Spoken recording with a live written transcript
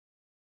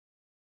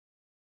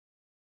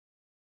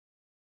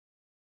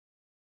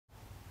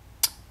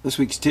This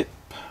week's tip,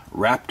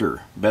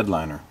 Raptor bed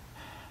liner.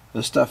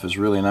 This stuff is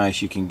really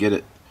nice. You can get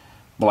it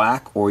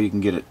black or you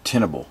can get it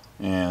tintable,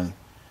 and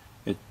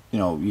it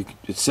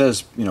it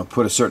says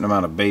put a certain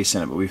amount of base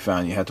in it, but we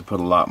found you have to put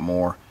a lot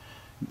more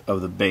of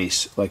the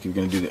base, like you're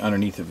going to do the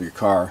underneath of your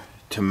car,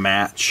 to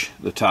match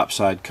the top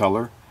side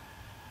color.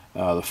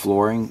 The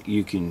flooring,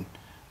 you can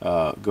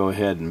go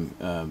ahead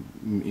and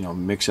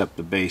mix up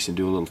the base and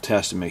do a little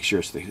test and make sure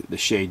it's the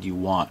shade you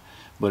want.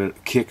 But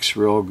it kicks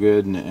real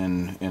good,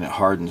 and it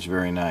hardens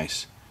very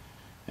nice.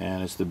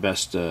 And it's the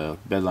best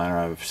bed liner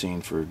I've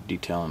seen for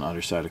detailing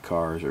underside of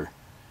cars, or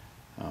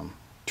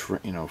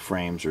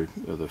frames, or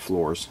the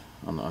floors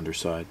on the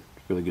underside.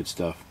 Really good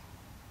stuff.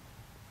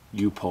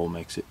 U-Pole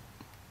makes it.